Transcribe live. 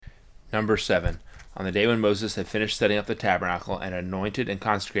Number 7. On the day when Moses had finished setting up the tabernacle, and had anointed and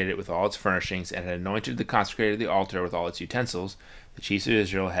consecrated it with all its furnishings, and had anointed and consecrated the altar with all its utensils, the chiefs of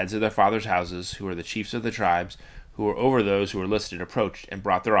Israel, heads of their fathers' houses, who were the chiefs of the tribes, who were over those who were listed, approached and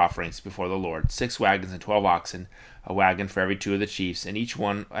brought their offerings before the Lord, 6 wagons and 12 oxen, a wagon for every 2 of the chiefs, and each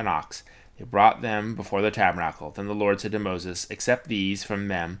one an ox. They brought them before the tabernacle. Then the Lord said to Moses, Accept these from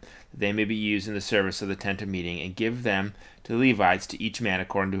them, that they may be used in the service of the tent of meeting, and give them to the Levites, to each man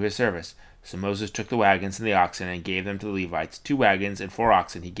according to his service. So Moses took the wagons and the oxen, and gave them to the Levites. 2 wagons and 4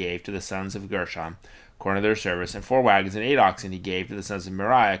 oxen he gave to the sons of Gershon, according to their service, and 4 wagons and 8 oxen he gave to the sons of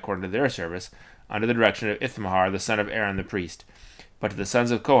Merari, according to their service, under the direction of Ithamar, the son of Aaron the priest. But to the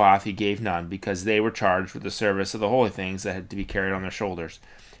sons of Kohath he gave none, because they were charged with the service of the holy things that had to be carried on their shoulders.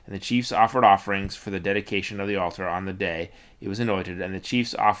 And the chiefs offered offerings for the dedication of the altar on the day it was anointed, and the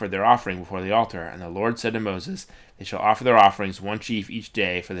chiefs offered their offering before the altar. And the Lord said to Moses, They shall offer their offerings 1 chief each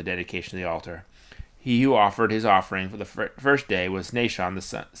day for the dedication of the altar. He who offered his offering for the first day was Nahshon,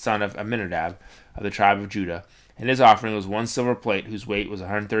 the son of Amminadab, of the tribe of Judah. And his offering was 1 silver plate whose weight was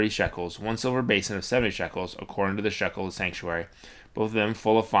 130 shekels, 1 silver basin of 70 shekels, according to the shekel of the sanctuary, both of them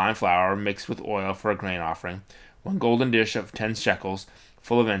full of fine flour mixed with oil for a grain offering, 1 golden dish of 10 shekels,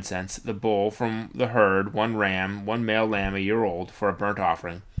 full of incense, the bull from the herd, 1 ram, 1 male lamb a year old, for a burnt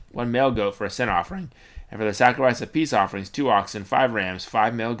offering, 1 male goat for a sin offering, and for the sacrifice of peace offerings 2 oxen, 5 rams,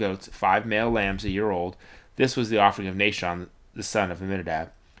 5 male goats, 5 male lambs a year old. This was the offering of Nahshon, the son of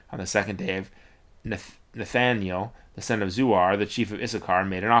Amminadab. On the second day of Nathaniel, the son of Zuar, the chief of Issachar,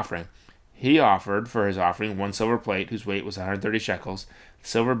 made an offering. He offered for his offering 1 silver plate whose weight was 130 shekels, a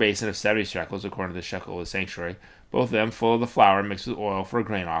silver basin of 70 shekels according to the shekel of the sanctuary, both of them full of the flour mixed with oil for a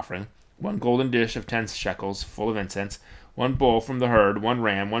grain offering, 1 golden dish of 10 shekels full of incense, 1 bull from the herd, 1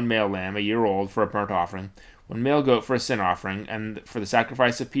 ram, 1 male lamb a year old for a burnt offering, 1 male goat for a sin offering, and for the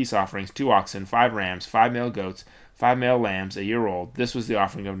sacrifice of peace offerings 2 oxen, 5 rams, 5 male goats, 5 male lambs a year old. This was the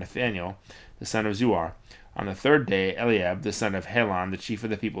offering of Nathaniel, the son of Zuar. On the third day, Eliab, the son of Helon, the chief of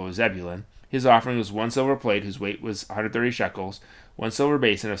the people of Zebulun, his offering was 1 silver plate whose weight was 130 shekels, 1 silver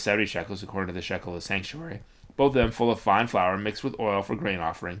basin of 70 shekels according to the shekel of the sanctuary, both of them full of fine flour mixed with oil for grain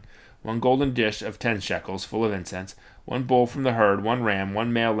offering, 1 golden dish of 10 shekels full of incense, 1 bull from the herd, 1 ram,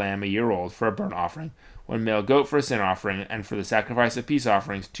 1 male lamb a year old for a burnt offering, 1 male goat for a sin offering, and for the sacrifice of peace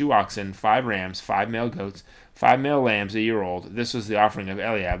offerings 2 oxen, 5 rams, 5 male goats, 5 male lambs a year old. This was the offering of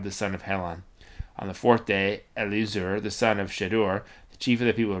Eliab, the son of Helon. On the fourth day, Elizur, the son of Shedeur, the chief of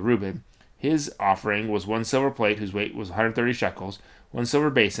the people of Reuben, his offering was 1 silver plate whose weight was 130 shekels, 1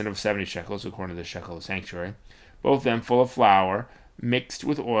 silver basin of 70 shekels according to the shekel of the sanctuary, both of them full of flour mixed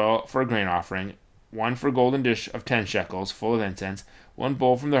with oil for a grain offering, 1 for a golden dish of 10 shekels full of incense, 1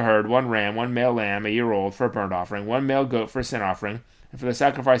 bull from the herd, 1 ram, 1 male lamb a year old for a burnt offering, 1 male goat for a sin offering, and for the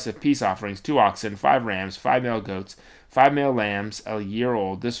sacrifice of peace offerings 2 oxen, 5 rams, 5 male goats, 5 male lambs a year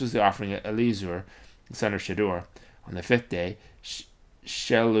old. This was the offering of Elizur, the son of Shedeur. On the fifth day,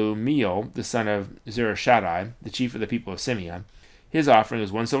 Shelumiel, the son of Zurishaddai, the chief of the people of Simeon, his offering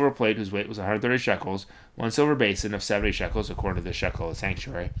was 1 silver plate whose weight was 130 shekels, 1 silver basin of 70 shekels according to the shekel of the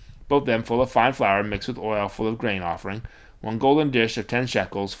sanctuary, both of them full of fine flour mixed with oil full of grain offering, 1 golden dish of 10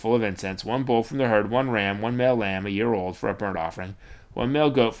 shekels full of incense, 1 bull from the herd, 1 ram, 1 male lamb a year old for a burnt offering, 1 male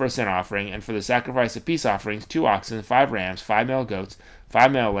goat for a sin offering, and for the sacrifice of peace offerings 2 oxen, 5 rams, 5 male goats,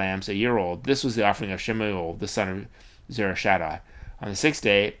 5 male lambs a year old. This was the offering of Shemuel, the son of Zurishaddai. On the sixth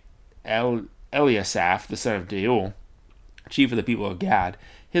day, Eliasaph, the son of Deuel, chief of the people of Gad,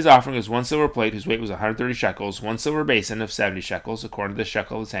 his offering was 1 silver plate whose weight was 130 shekels, 1 silver basin of 70 shekels according to the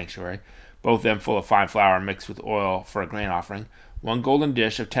shekel of the sanctuary, both of them full of fine flour mixed with oil for a grain offering, 1 golden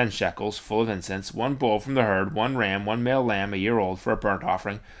dish of 10 shekels full of incense, 1 bull from the herd, 1 ram, 1 male lamb a year old for a burnt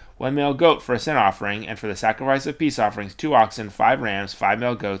offering, 1 male goat for a sin offering, and for the sacrifice of peace offerings 2 oxen, 5 rams, 5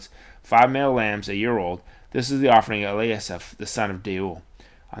 male goats, 5 male lambs a year old. This is the offering of Eliasaph, the son of Deuel.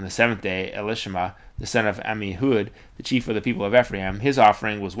 On the seventh day, Elishama, the son of Ammihud, the chief of the people of Ephraim, his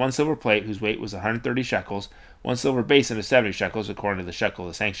offering was 1 silver plate whose weight was 130 shekels, 1 silver basin of 70 shekels according to the shekel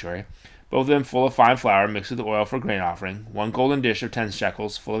of the sanctuary, both of them full of fine flour mixed with oil for grain offering, 1 golden dish of 10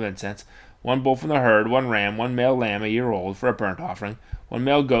 shekels full of incense, 1 bull from the herd, 1 ram, 1 male lamb a year old for a burnt offering, 1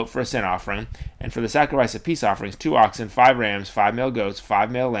 male goat for a sin offering, and for the sacrifice of peace offerings 2 oxen, 5 rams, 5 male goats,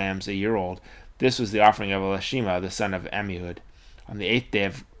 5 male lambs a year old. This was the offering of Elishama, the son of Ammihud. On the eighth day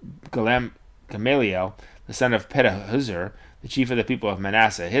of Gamaliel, the son of Pedahuzur, the chief of the people of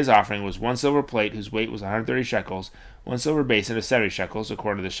Manasseh, his offering was 1 silver plate whose weight was 130 shekels, 1 silver basin of 70 shekels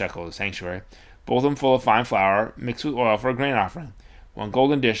according to the shekel of the sanctuary, both of them full of fine flour mixed with oil for a grain offering, 1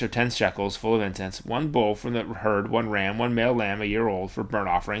 golden dish of 10 shekels full of incense, 1 bull from the herd, 1 ram, 1 male lamb a year old for burnt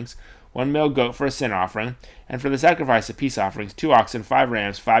offerings, 1 male goat for a sin offering, and for the sacrifice of peace offerings, 2 oxen, 5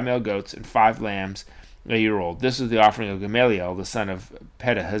 rams, 5 male goats, and 5 lambs a year old. This was the offering of Gamaliel, the son of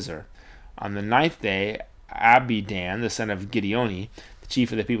Pedahzur. On the 9th day, Abidan, the son of Gideoni, the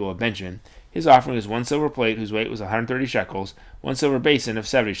chief of the people of Benjamin, his offering was 1 silver plate whose weight was 130 shekels, 1 silver basin of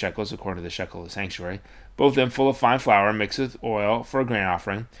 70 shekels according to the shekel of the sanctuary, both of them full of fine flour mixed with oil for a grain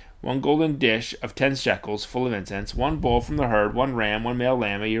offering, 1 golden dish of 10 shekels full of incense, 1 bull from the herd, 1 ram, 1 male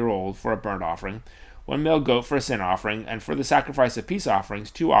lamb a year old for a burnt offering, 1 male goat for a sin offering, and for the sacrifice of peace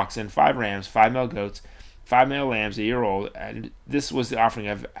offerings, 2 oxen, 5 rams, 5 male goats, 5 male lambs a year old, and this was the offering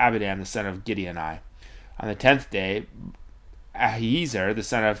of Abidan the son of Gideoni. On the 10th day, Ahiezer the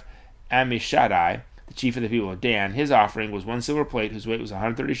son of Ammishaddai, the chief of the people of Dan, his offering was 1 silver plate whose weight was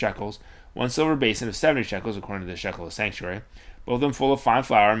 130 shekels, 1 silver basin of 70 shekels according to the shekel of the sanctuary, both of them full of fine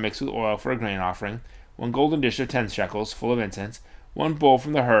flour mixed with oil for a grain offering, 1 golden dish of 10 shekels full of incense, 1 bull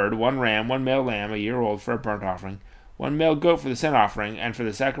from the herd, 1 ram, 1 male lamb a year old for a burnt offering, 1 male goat for the sin offering, and for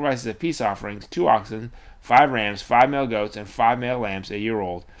the sacrifices of peace offerings, 2 oxen, 5 rams, 5 male goats, and 5 male lambs a year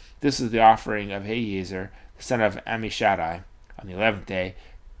old. This is the offering of Ahiezer, the son of Ammishaddai. On the 11th day,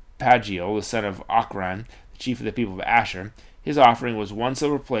 Pagiel, the son of Ochran, the chief of the people of Asher, his offering was 1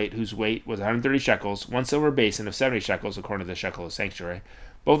 silver plate whose weight was 130 shekels, 1 silver basin of 70 shekels according to the shekel of the sanctuary,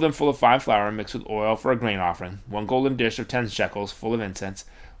 both of them full of fine flour mixed with oil for a grain offering, 1 golden dish of 10 shekels full of incense,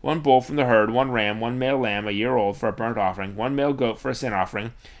 1 bull from the herd, 1 ram, 1 male lamb a year old for a burnt offering, 1 male goat for a sin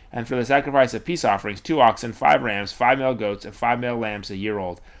offering, and for the sacrifice of peace offerings, 2 oxen, 5 rams, 5 male goats, and 5 male lambs a year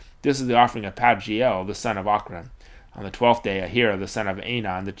old. This is the offering of Pagiel, the son of Ochran. On the 12th day, Ahira, the son of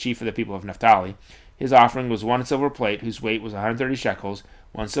Anan, the chief of the people of Naphtali, his offering was 1 silver plate whose weight was 130 shekels,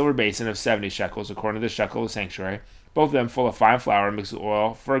 1 silver basin of 70 shekels according to the shekel of the sanctuary, both of them full of fine flour mixed with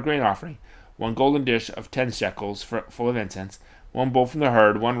oil for a grain offering, 1 golden dish of 10 shekels full of incense, 1 bull from the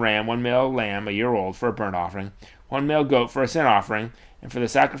herd, 1 ram, 1 male lamb a year old for a burnt offering, 1 male goat for a sin offering, and for the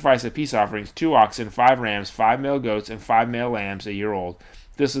sacrifice of peace offerings, 2 oxen, 5 rams, 5 male goats, and 5 male lambs a year old.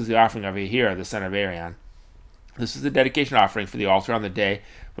 This is the offering of Ahira, the son of Arian. This is the dedication offering for the altar on the day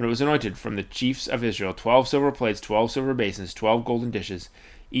when it was anointed from the chiefs of Israel, 12 silver plates, 12 silver basins, 12 golden dishes,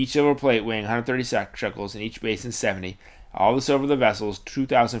 each silver plate weighing 130 shekels, and each basin 70. All the silver of the vessels,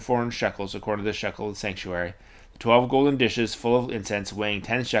 2,400 shekels, according to the shekel of the sanctuary. The 12 golden dishes full of incense, weighing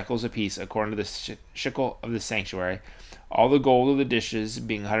 10 shekels apiece, according to the shekel of the sanctuary. All the gold of the dishes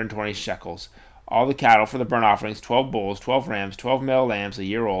being 120 shekels. All the cattle for the burnt offerings, 12 bulls, 12 rams, 12 male lambs a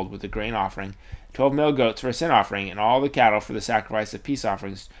year old with the grain offering, 12 male goats for a sin offering, and all the cattle for the sacrifice of peace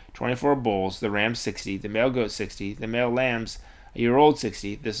offerings, 24 bulls, the rams 60, the male goats 60, the male lambs a year old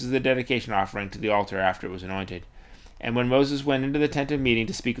 60. This is the dedication offering to the altar after it was anointed. And when Moses went into the tent of meeting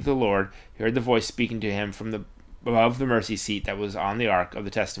to speak with the Lord, he heard the voice speaking to him from above the mercy seat that was on the ark of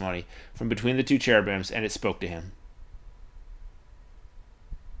the testimony, from between the 2 cherubims, and it spoke to him.